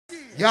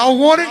Y'all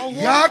want it?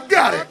 Y'all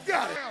got it.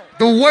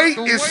 The wait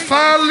is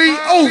finally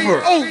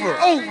over.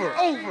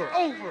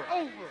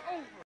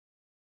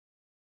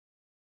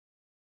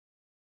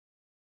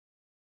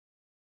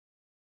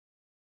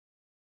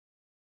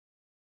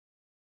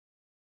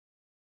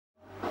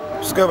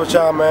 What's good with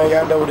y'all, man?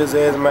 Y'all know what this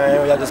is,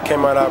 man. Y'all just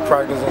came out of our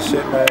practice and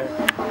shit, man.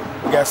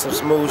 We got some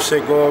smooth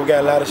shit going. We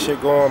got a lot of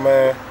shit going,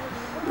 man.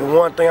 The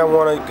one thing I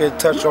want to get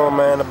touch on,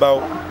 man,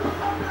 about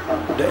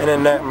the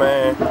internet,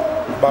 man,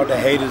 about the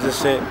haters and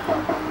shit.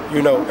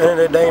 You know, end of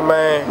the day,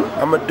 man,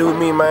 I'ma do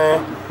me,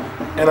 man,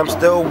 and I'm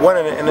still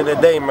winning at the end of the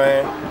day,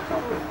 man.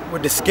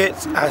 With the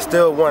skits, I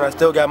still won. I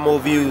still got more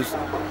views.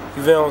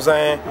 You feel what I'm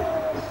saying?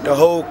 The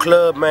whole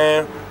club,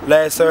 man,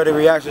 last Saturday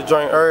reaction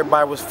joint,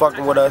 everybody was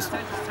fucking with us.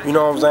 You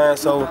know what I'm saying?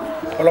 So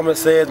all I'm gonna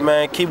say is,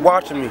 man, keep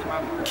watching me.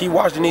 Keep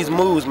watching these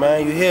moves,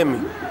 man. You hear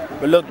me?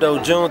 But look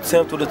though, June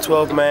 10th through the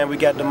 12th, man, we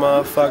got the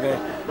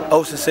motherfucking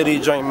Ocean City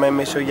joint, man.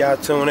 Make sure y'all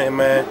tune in,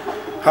 man.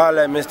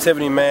 Holla at Miss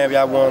Tiffany, man, if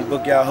y'all want to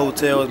book y'all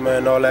hotels, man,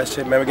 and all that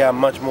shit, man. We got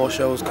much more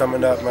shows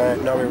coming up, man.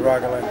 You know we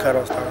rocking like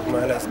cut-off stars,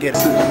 man. Let's get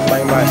it.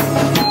 Bang,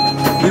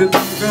 bang. You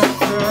think I'm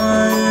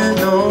trying,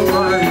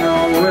 nobody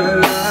know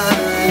where I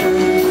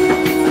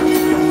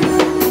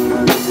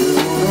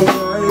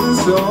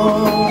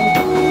am.